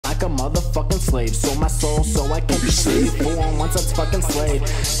like a motherfucking slave. Sold my soul so I can be saved. 4 on 1, that's fucking slave.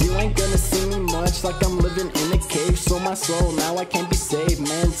 You ain't gonna see me much, like I'm living in a cave. Sold my soul, now I can't be saved,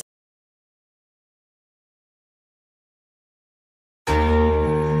 man.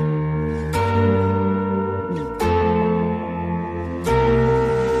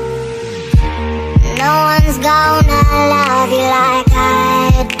 No one's gonna love you like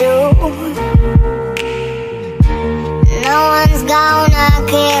I do. No one's gonna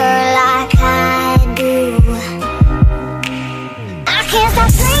care like I do. I can't stop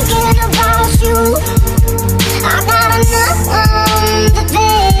thinking about you. I got enough on the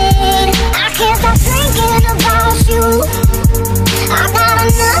bed. I can't stop thinking about you. I got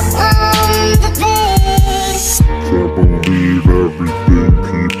enough on the bed. Can't believe everything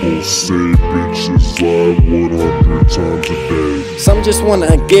people say. Bitches lie 100 times a day. Some just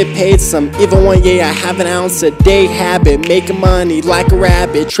wanna get paid, some even want, yeah, I have an ounce a day habit. Making money like a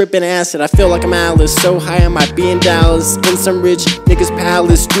rabbit, tripping acid, I feel like I'm Alice. So high I might be in Dallas, in some rich nigga's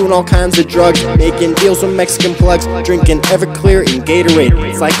palace, doing all kinds of drugs, making deals with Mexican plugs, drinking Everclear and Gatorade.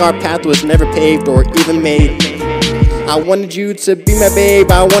 It's like our path was never paved or even made. I wanted you to be my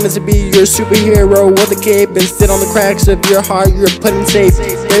babe, I wanted to be your superhero with a cape and sit on the cracks of your heart you're putting safe.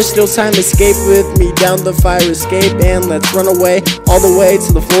 There's still time, escape with me down the fire escape, and let's run away all the way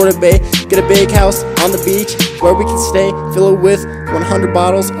to the Florida Bay. Get a big house on the beach where we can stay, fill it with 100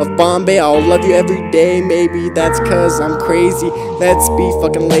 bottles of Bombay. I'll love you every day, maybe that's cause I'm crazy. Let's be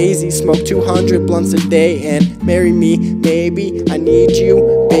fucking lazy, smoke 200 blunts a day and marry me, maybe. I need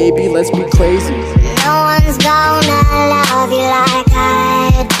you, baby, let's be crazy. No one's gonna love you like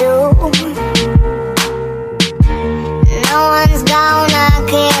I do. No one's gonna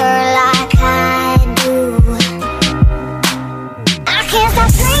care like I do. I can't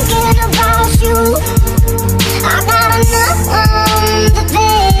stop thinking about you. I got enough on the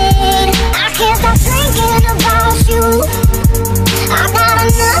bed. I can't stop thinking about you. I got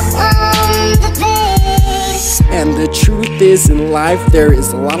enough on the bed. And the truth is, in life there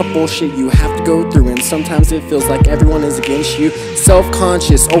is a lot of bullshit you have to go through, and sometimes it feels like everyone is against you.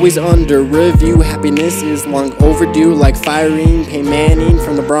 Self-conscious, always under review. Happiness is long overdue, like firing Peyton Manning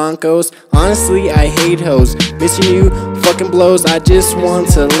from the Broncos. Honestly, I hate hoes. Missing you fucking blows. I just want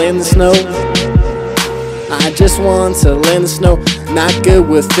to lay in the snow. I just want to lay in the snow. Not good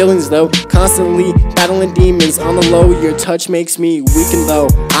with feelings though, constantly battling demons on the low. Your touch makes me weaken though.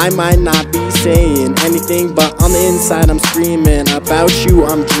 I might not be saying anything, but on the inside I'm screaming about you,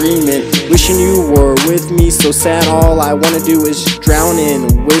 I'm dreaming. Wishing you were with me, so sad all I wanna do is drown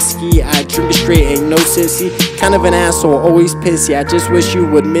in whiskey. I drink it straight, ain't no sissy. Kind of an asshole, always pissy. I just wish you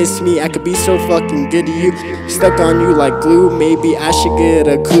would miss me, I could be so fucking good to you. Stuck on you like glue, maybe I should get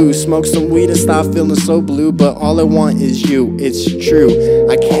a clue. Smoke some weed and stop feeling so blue, but all I want is you, it's true.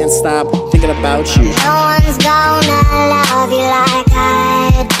 I can't stop thinking about you. No one's gonna love you like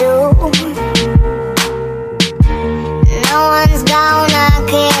I do. No one's gonna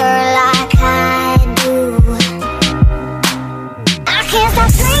care like I do. I can't stop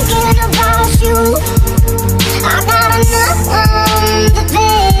thinking about you. I got enough on the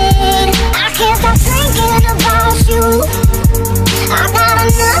bed. I can't stop thinking about you. I got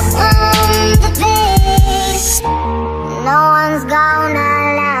enough on the bed. No one's gonna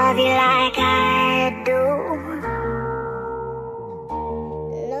love you like I do.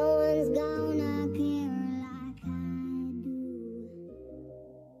 No one's gonna care like I do.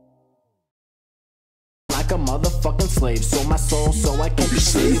 Like a motherfucking slave. Sold my soul so I can be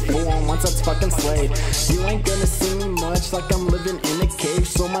saved. 4 on 1, that's fucking slave. You ain't gonna see me much, like I'm living in a cave.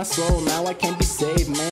 Sold my soul, now I can't be saved, man.